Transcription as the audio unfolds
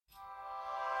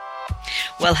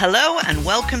Well, hello and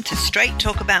welcome to Straight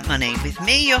Talk About Money with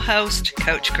me, your host,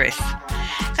 Coach Chris.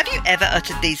 Have you ever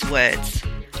uttered these words?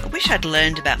 I wish I'd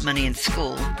learned about money in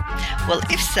school. Well,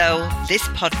 if so, this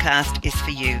podcast is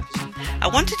for you. I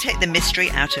want to take the mystery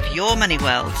out of your money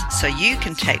world so you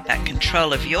can take back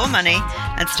control of your money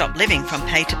and stop living from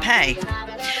pay to pay.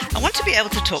 I want to be able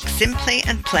to talk simply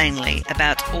and plainly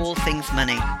about all things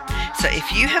money. So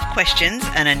if you have questions,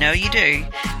 and I know you do,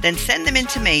 then send them in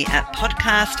to me at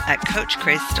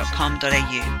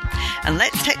podcast@coachchris.com.au. And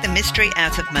let's take the mystery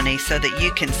out of money so that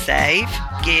you can save,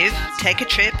 give, take a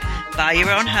trip, buy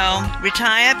your own home,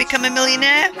 retire, become a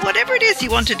millionaire, whatever it is you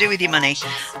want to do with your money.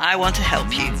 I want to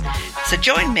help you. So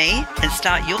join me and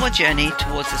start your journey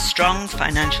towards a strong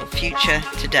financial future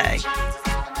today.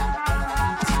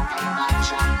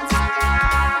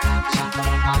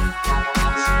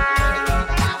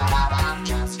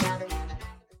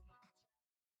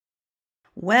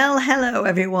 Well, hello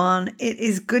everyone. It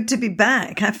is good to be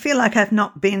back. I feel like I've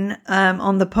not been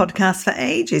on the podcast for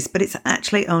ages, but it's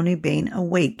actually only been a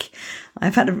week.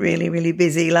 I've had a really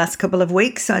busy last couple of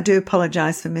weeks, so I do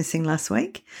apologise for missing last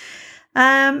week.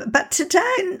 But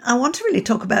today I want to really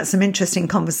talk about some interesting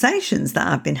conversations that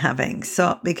I've been having.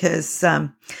 So because,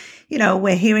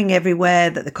 we're hearing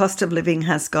everywhere that the cost of living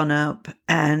has gone up.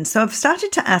 And so I've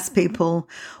started to ask people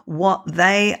what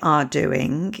they are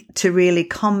doing to really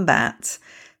combat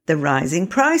the rising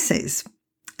prices.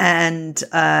 And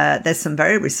there's some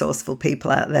very resourceful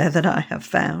people out there that I have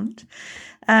found.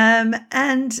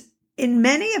 And in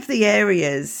many of the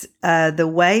areas,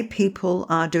 the way people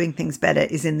are doing things better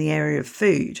is in the area of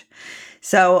food.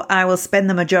 So I will spend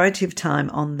the majority of time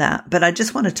on that. But I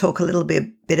just want to talk a little bit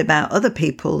about other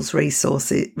people's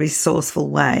resourceful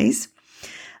ways.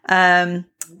 When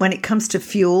it comes to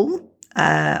fuel,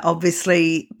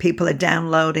 obviously people are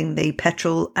downloading the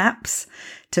petrol apps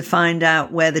to find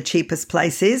out where the cheapest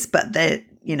place is, but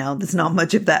there's not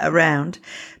much of that around.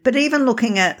 But even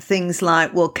looking at things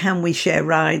like, well, can we share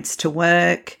rides to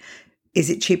work? Is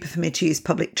it cheaper for me to use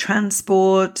public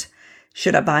transport?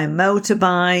 Should I buy a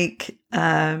motorbike?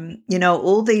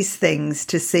 All these things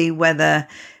to see whether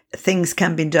things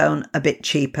can be done a bit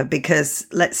cheaper, because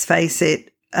let's face it,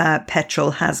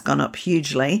 petrol has gone up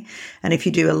hugely. And if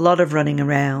you do a lot of running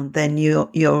around, then you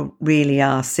really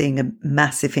are seeing a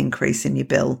massive increase in your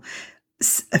bill.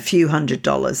 A few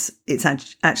 $100s. It's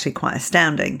actually quite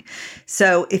astounding.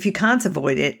 So if you can't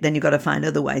avoid it, then you've got to find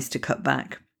other ways to cut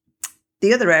back.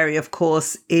 The other area, of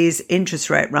course, is interest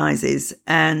rate rises.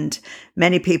 And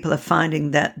many people are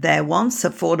finding that their once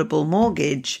affordable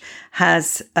mortgage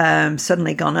has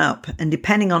suddenly gone up. And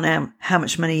depending on how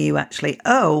much money you actually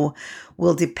owe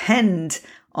will depend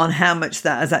on how much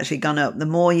that has actually gone up. The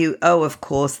more you owe, of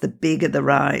course, the bigger the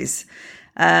rise.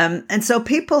 And so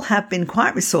people have been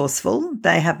quite resourceful.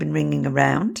 They have been ringing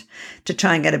around to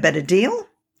try and get a better deal,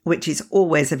 which is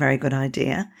always a very good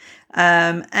idea.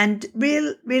 And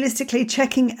realistically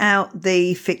checking out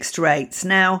the fixed rates.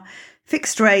 Now,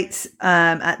 fixed rates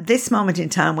at this moment in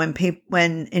time,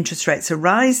 when interest rates are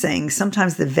rising,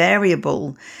 sometimes the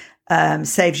variable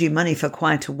saves you money for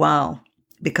quite a while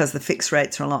because the fixed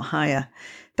rates are a lot higher.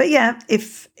 But yeah,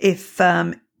 if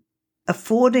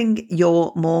affording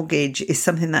your mortgage is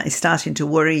something that is starting to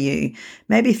worry you,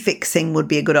 maybe fixing would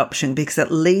be a good option, because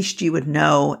at least you would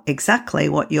know exactly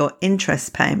what your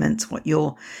interest payments, what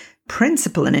your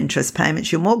principal and interest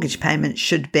payments, your mortgage payments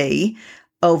should be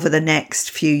over the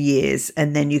next few years.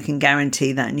 And then you can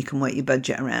guarantee that and you can work your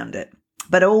budget around it.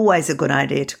 But always a good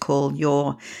idea to call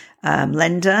your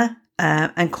lender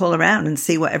and call around and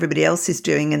see what everybody else is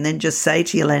doing, and then just say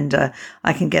to your lender,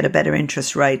 I can get a better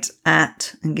interest rate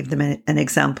at, and give them an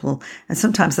example. And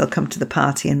sometimes they'll come to the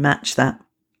party and match that.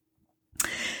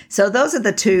 So those are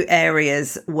the two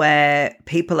areas where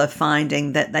people are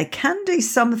finding that they can do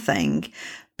something,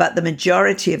 but the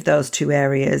majority of those two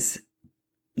areas,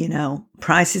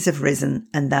 prices have risen,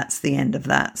 and that's the end of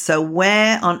that. So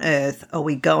where on earth are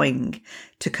we going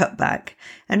to cut back?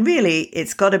 And really,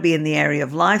 it's got to be in the area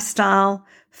of lifestyle,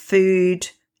 food,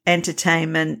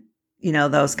 entertainment,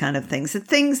 those kind of things. The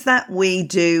things that we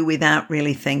do without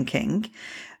really thinking.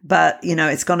 But,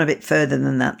 it's gone a bit further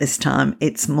than that this time.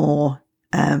 It's more,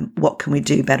 what can we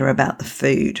do better about the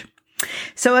food?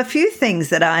 So a few things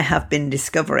that I have been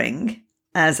discovering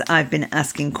as I've been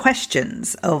asking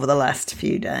questions over the last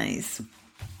few days.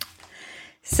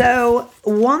 So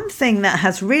one thing that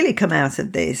has really come out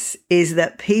of this is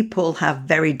that people have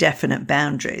very definite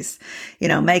boundaries,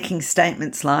 making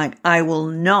statements like, I will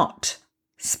not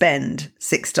spend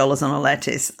 $6 on a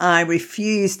lettuce. I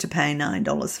refuse to pay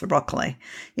 $9 for broccoli.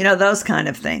 Those kind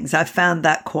of things. I found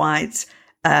that quite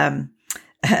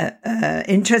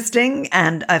interesting,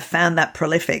 and I've found that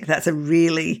prolific. That's a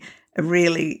really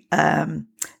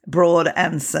broad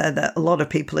answer that a lot of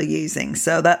people are using.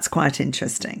 So that's quite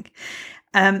interesting.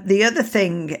 The other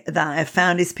thing that I've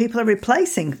found is people are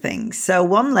replacing things. So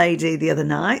one lady the other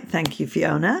night, thank you,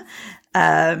 Fiona,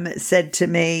 said to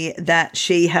me that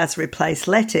she has replaced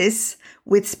lettuce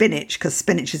with spinach because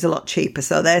spinach is a lot cheaper.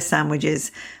 So their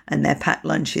sandwiches and their packed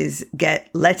lunches get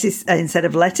lettuce instead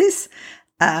of lettuce.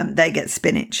 They get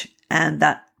spinach, and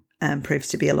that proves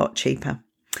to be a lot cheaper.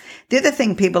 The other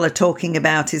thing people are talking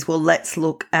about is, well, let's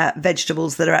look at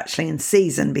vegetables that are actually in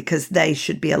season because they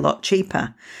should be a lot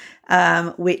cheaper.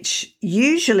 Which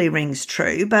usually rings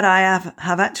true, but I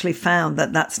have actually found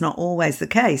that that's not always the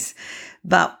case.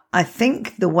 But I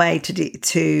think the way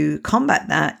to combat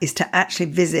that is to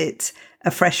actually visit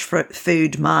a fresh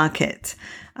food market.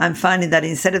 I'm finding that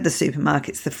instead of the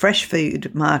supermarkets, the fresh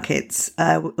food markets,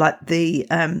 like the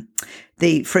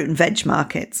fruit and veg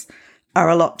markets, are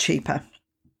a lot cheaper.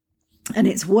 And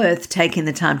it's worth taking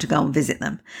the time to go and visit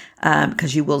them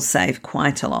because you will save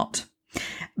quite a lot.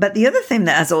 But the other thing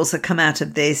that has also come out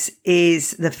of this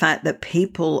is the fact that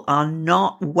people are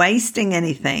not wasting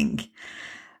anything.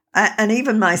 And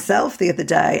even myself the other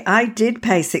day, I did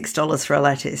pay $6 for a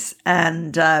lettuce,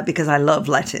 and because I love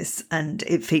lettuce and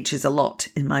it features a lot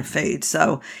in my food.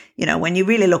 So, when you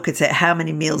really look at it, how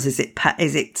many meals is it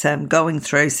going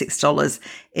through? $6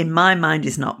 in my mind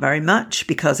is not very much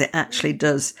because it actually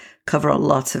does cover a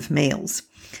lot of meals.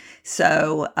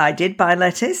 So I did buy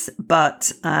lettuce,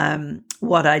 but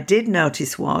what I did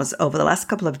notice was over the last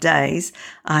couple of days,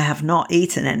 I have not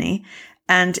eaten any.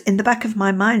 And in the back of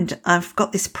my mind, I've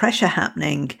got this pressure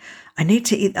happening. I need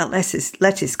to eat that lettuce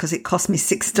because it cost me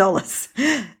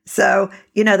 $6. So,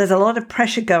 there's a lot of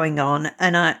pressure going on.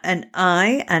 And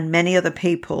I and many other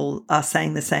people are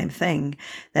saying the same thing.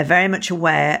 They're very much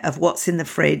aware of what's in the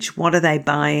fridge. What are they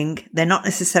buying? They're not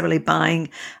necessarily buying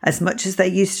as much as they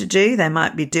used to do. They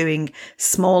might be doing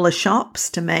smaller shops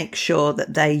to make sure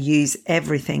that they use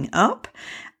everything up.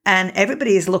 And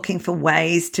everybody is looking for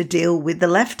ways to deal with the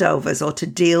leftovers or to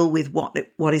deal with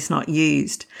what is not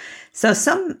used. So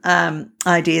some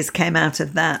ideas came out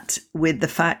of that with the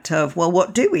fact of, well,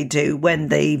 what do we do when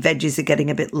the veggies are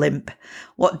getting a bit limp?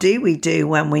 What do we do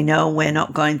when we know we're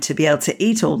not going to be able to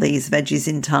eat all these veggies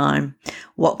in time?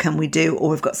 What can we do? Or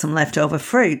we've got some leftover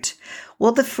fruit.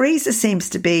 Well, the freezer seems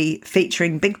to be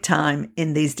featuring big time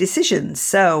in these decisions.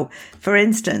 So, for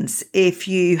instance, if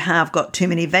you have got too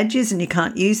many veggies and you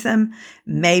can't use them,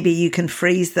 maybe you can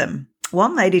freeze them.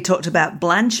 One lady talked about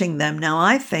blanching them. Now,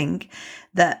 I think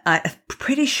that I'm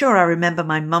pretty sure I remember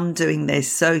my mum doing this.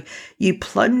 So you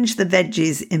plunge the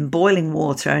veggies in boiling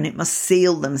water and it must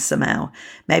seal them somehow.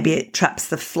 Maybe it traps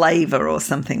the flavour or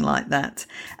something like that.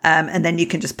 And then you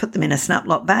can just put them in a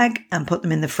Snap-Lock bag and put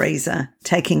them in the freezer,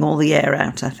 taking all the air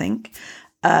out, I think.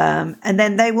 And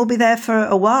then they will be there for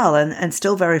a while and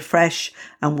still very fresh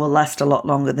and will last a lot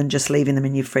longer than just leaving them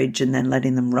in your fridge and then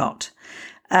letting them rot.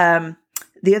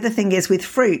 The other thing is with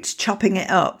fruit, chopping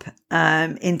it up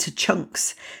into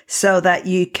chunks so that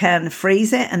you can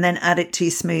freeze it and then add it to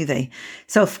your smoothie.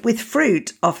 So with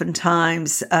fruit,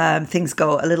 oftentimes things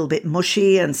go a little bit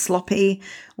mushy and sloppy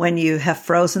when you have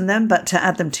frozen them, but to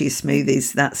add them to your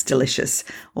smoothies, that's delicious,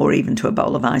 or even to a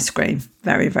bowl of ice cream.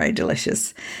 Very, very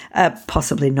delicious.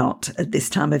 Possibly not at this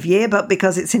time of year, but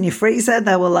because it's in your freezer,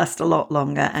 they will last a lot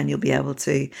longer and you'll be able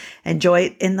to enjoy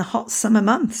it in the hot summer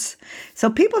months. So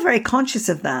people are very conscious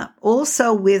of that.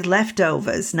 Also with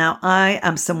leftovers. Now, I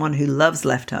am someone who loves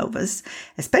leftovers,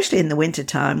 especially in the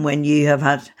wintertime when you have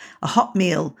had a hot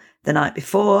meal the night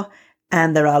before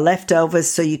and there are leftovers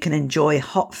so you can enjoy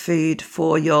hot food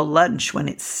for your lunch when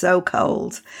it's so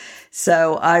cold.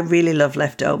 So I really love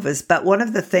leftovers. But one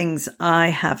of the things I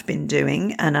have been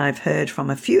doing, and I've heard from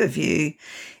a few of you,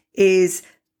 is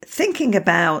thinking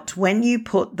about when you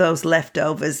put those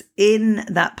leftovers in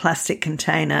that plastic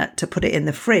container to put it in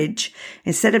the fridge,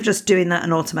 instead of just doing that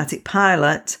on automatic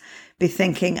pilot, be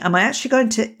thinking, am I actually going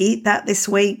to eat that this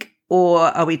week? Or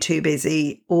are we too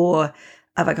busy? Or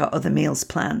have I got other meals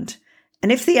planned?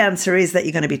 And if the answer is that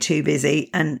you're going to be too busy,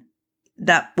 and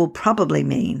that will probably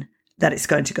mean that it's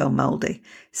going to go moldy.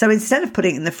 So instead of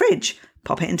putting it in the fridge,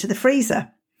 pop it into the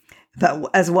freezer. But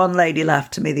as one lady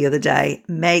laughed to me the other day,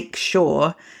 make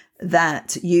sure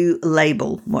that you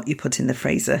label what you put in the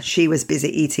freezer. She was busy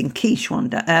eating quiche one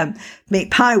day,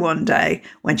 meat pie one day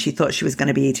when she thought she was going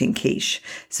to be eating quiche.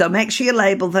 So make sure you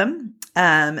label them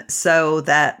so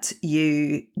that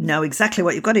you know exactly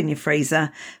what you've got in your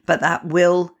freezer, but that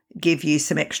will give you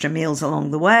some extra meals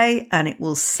along the way and it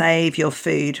will save your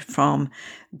food from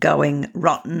going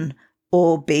rotten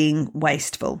or being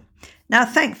wasteful. Now,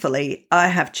 thankfully, I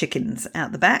have chickens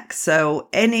out the back, so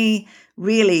any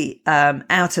really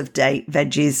out-of-date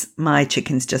veggies, my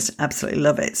chickens just absolutely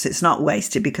love it. So it's not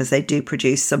wasted because they do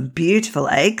produce some beautiful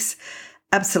eggs,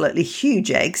 absolutely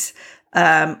huge eggs,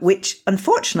 which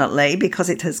unfortunately, because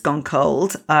it has gone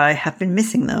cold, I have been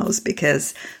missing those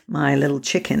because my little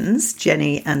chickens,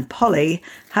 Jenny and Polly,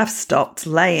 have stopped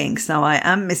laying. So I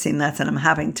am missing that and I'm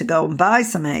having to go and buy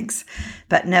some eggs.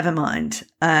 But never mind.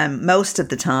 Most of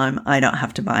the time, I don't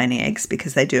have to buy any eggs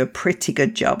because they do a pretty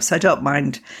good job. So I don't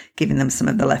mind giving them some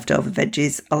of the leftover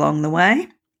veggies along the way.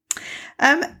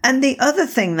 And the other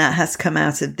thing that has come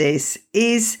out of this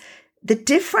is the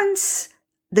different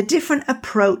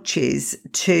approaches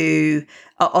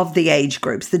of the age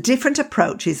groups. The different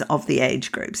approaches of the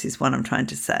age groups is what I'm trying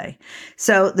to say.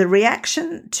 So the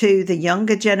reaction to the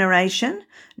younger generation,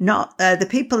 not the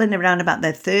people in around about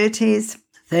their 30s,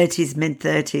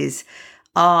 mid-30s,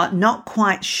 are not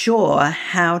quite sure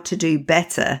how to do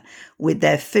better with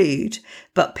their food.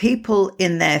 But people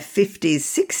in their 50s,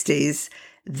 60s,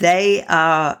 they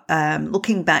are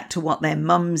looking back to what their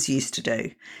mums used to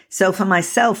do. So for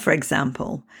myself, for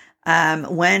example,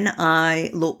 when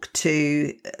I look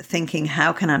to thinking,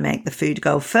 how can I make the food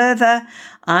go further?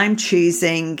 I'm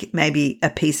choosing maybe a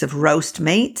piece of roast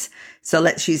meat. So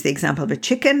let's use the example of a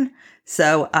chicken.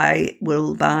 So I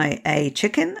will buy a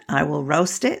chicken. I will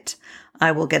roast it.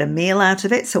 I will get a meal out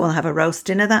of it. So we'll have a roast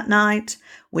dinner that night.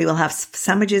 We will have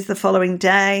sandwiches the following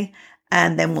day.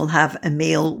 And then we'll have a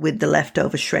meal with the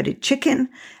leftover shredded chicken.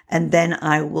 And then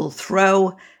I will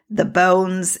throw the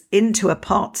bones into a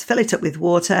pot, fill it up with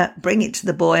water, bring it to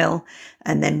the boil.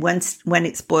 And then when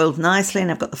it's boiled nicely and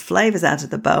I've got the flavors out of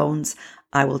the bones,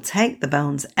 I will take the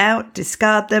bones out,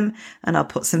 discard them, and I'll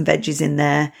put some veggies in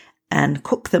there and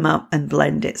cook them up and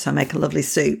blend it. So I make a lovely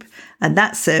soup. And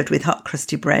that served with hot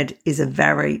crusty bread is a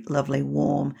very lovely,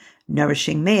 warm,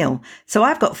 nourishing meal. So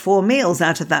I've got 4 meals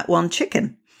out of that one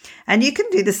chicken. And you can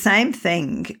do the same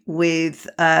thing with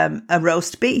a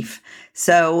roast beef.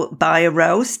 So buy a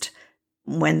roast.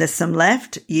 When there's some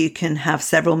left, you can have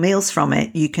several meals from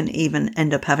it. You can even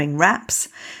end up having wraps.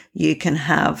 You can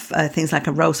have things like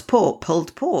a roast pork,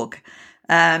 pulled pork.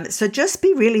 So just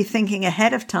be really thinking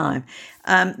ahead of time.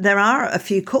 There are a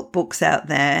few cookbooks out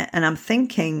there, and I'm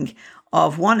thinking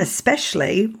of one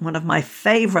especially, one of my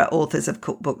favorite authors of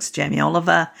cookbooks, Jamie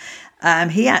Oliver.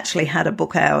 He actually had a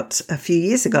book out a few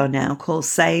years ago now called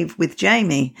Save with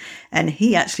Jamie. And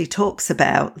he actually talks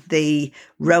about the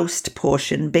roast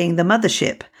portion being the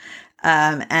mothership.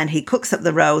 And he cooks up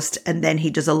the roast and then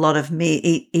he does a lot of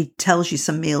he tells you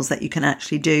some meals that you can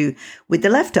actually do with the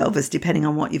leftovers, depending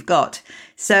on what you've got.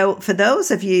 So for those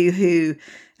of you who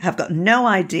have got no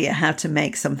idea how to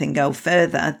make something go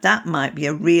further, that might be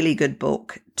a really good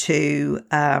book to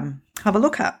have a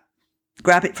look at.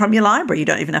 Grab it from your library. You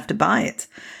don't even have to buy it.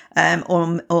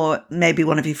 Or maybe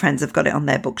one of your friends have got it on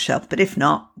their bookshelf. But if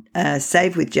not,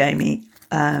 Save with Jamie,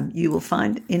 you will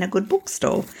find in a good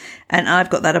bookstore. And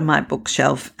I've got that on my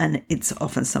bookshelf, and it's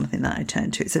often something that I turn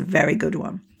to. It's a very good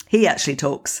one. He actually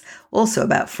talks also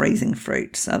about freezing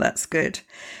fruit, so that's good.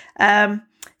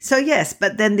 So yes,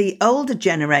 but then the older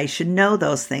generation know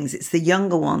those things. It's the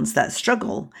younger ones that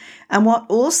struggle. And what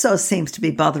also seems to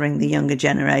be bothering the younger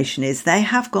generation is they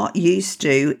have got used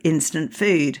to instant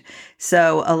food.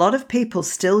 So a lot of people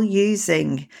still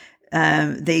using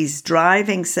these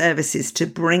driving services to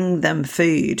bring them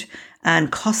food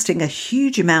and costing a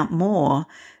huge amount more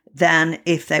than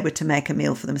if they were to make a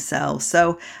meal for themselves.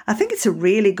 So I think it's a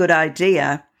really good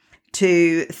idea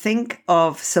to think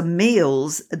of some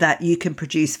meals that you can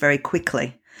produce very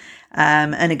quickly.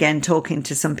 And again, talking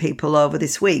to some people over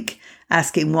this week,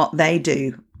 asking what they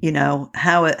do,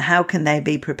 how can they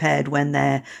be prepared when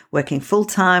they're working full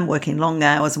time, working long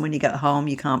hours, and when you get home,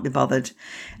 you can't be bothered.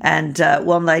 And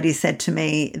one lady said to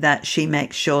me that she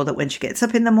makes sure that when she gets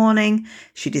up in the morning,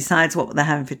 she decides what they're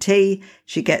having for tea,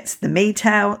 she gets the meat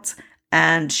out.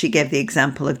 And she gave the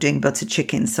example of doing butter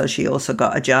chicken. So she also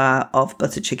got a jar of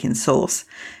butter chicken sauce.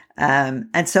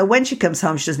 And so when she comes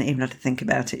home, she doesn't even have to think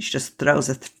about it. She just throws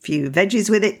a few veggies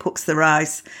with it, cooks the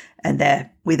rice, and there,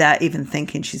 without even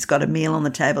thinking, she's got a meal on the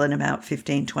table in about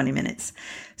 15, 20 minutes.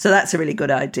 So that's a really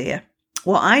good idea.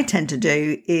 What I tend to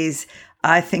do is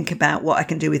I think about what I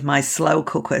can do with my slow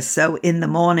cooker. So in the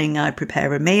morning, I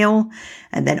prepare a meal,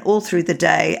 and then all through the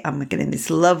day, I'm getting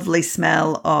this lovely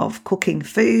smell of cooking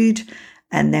food.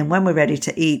 And then when we're ready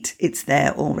to eat, it's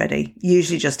there already,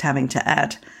 usually just having to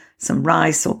add some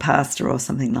rice or pasta or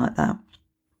something like that.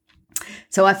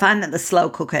 So I find that the slow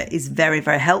cooker is very,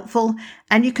 very helpful.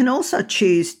 And you can also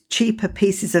choose cheaper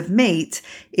pieces of meat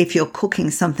if you're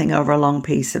cooking something over a long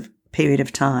period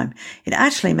of time, it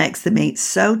actually makes the meat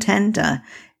so tender,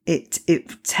 it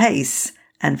tastes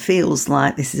and feels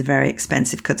like this is a very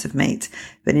expensive cut of meat.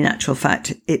 But in actual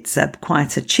fact, it's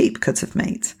quite a cheap cut of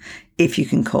meat, if you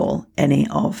can call any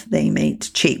of the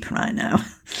meat cheap right now.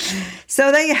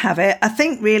 So there you have it. I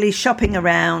think really shopping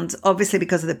around, obviously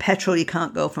because of the petrol, you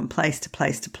can't go from place to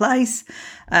place to place.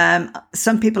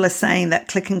 Some people are saying that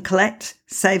click and collect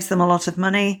saves them a lot of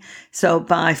money. So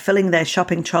by filling their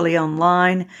shopping trolley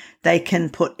online, they can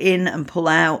put in and pull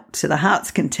out to the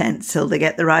heart's content till they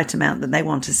get the right amount that they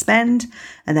want to spend.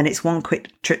 And then it's one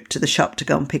quick trip to the shop to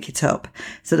go and pick it up.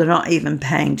 So they're not even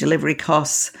paying delivery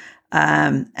costs.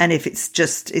 And if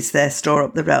it's their store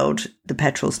up the road, the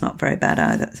petrol's not very bad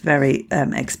either. It's very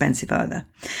expensive either.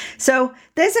 So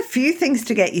there's a few things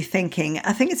to get you thinking.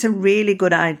 I think it's a really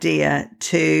good idea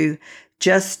to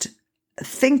just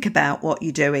think about what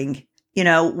you're doing. You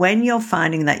know, when you're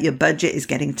finding that your budget is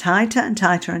getting tighter and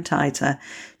tighter and tighter,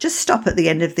 just stop at the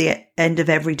end of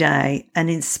every day and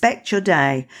inspect your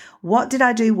day. What did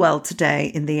I do well today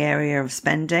in the area of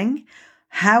spending?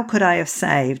 How could I have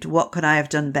saved? What could I have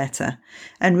done better?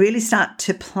 And really start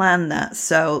to plan that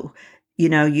so, you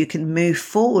know, you can move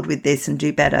forward with this and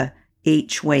do better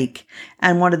each week.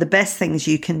 And one of the best things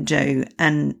you can do,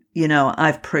 and, you know,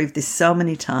 I've proved this so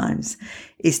many times,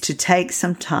 is to take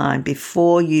some time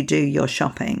before you do your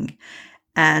shopping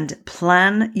and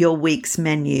plan your week's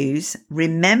menus,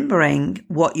 remembering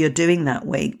what you're doing that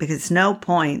week, because it's no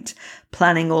point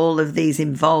planning all of these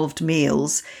involved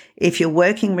meals if you're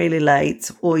working really late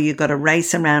or you've got to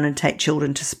race around and take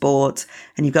children to sport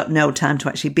and you've got no time to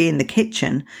actually be in the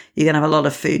kitchen. You're going to have a lot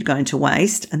of food going to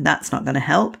waste, and that's not going to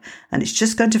help. And it's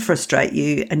just going to frustrate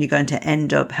you, and you're going to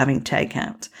end up having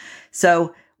takeout.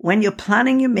 So when you're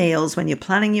planning your meals, when you're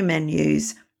planning your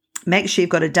menus, make sure you've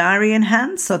got a diary in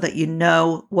hand so that you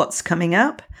know what's coming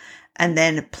up, and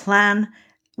then plan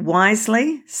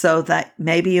wisely so that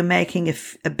maybe you're making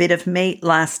a bit of meat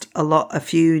last a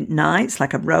few nights,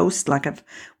 like a roast, like I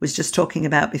was just talking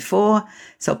about before.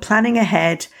 So planning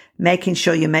ahead, making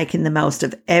sure you're making the most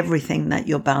of everything that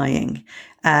you're buying.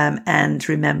 And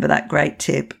remember that great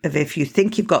tip of, if you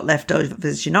think you've got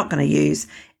leftovers you're not going to use,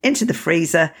 into the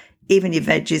freezer. Even your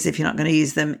veggies, if you're not going to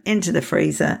use them, into the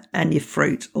freezer, and your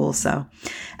fruit also.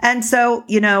 And so,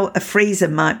 you know, a freezer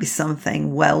might be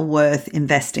something well worth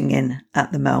investing in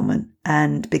at the moment.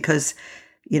 And because,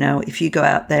 you know, if you go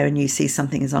out there and you see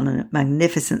something is on a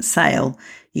magnificent sale,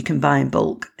 you can buy in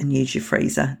bulk and use your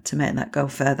freezer to make that go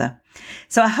further.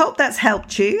 So I hope that's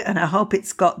helped you, and I hope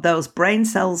it's got those brain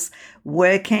cells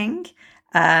working.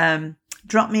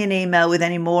 Drop me an email with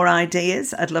any more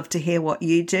ideas. I'd love to hear what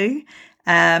you do.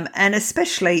 And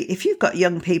especially if you've got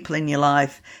young people in your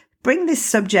life, bring this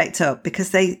subject up,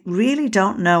 because they really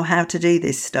don't know how to do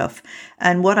this stuff.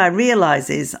 And what I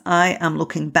realize is I am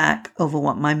looking back over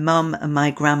what my mum and my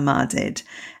grandma did.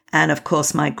 And of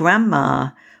course, my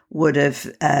grandma would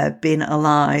have been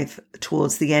alive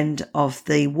towards the end of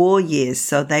the war years.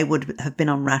 So they would have been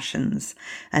on rations,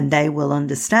 and they will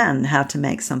understand how to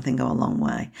make something go a long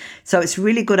way. So it's a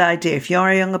really good idea. If you're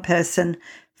a younger person,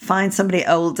 find somebody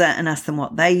older and ask them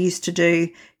what they used to do.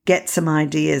 Get some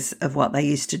ideas of what they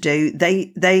used to do.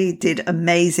 They did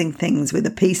amazing things with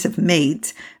a piece of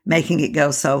meat, making it go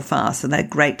so far. So they're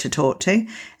great to talk to.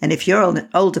 And if you're an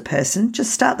older person,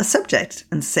 just start the subject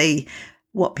and see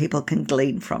what people can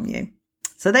glean from you.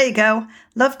 So there you go.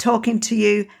 Love talking to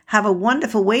you. Have a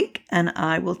wonderful week, and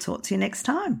I will talk to you next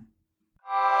time.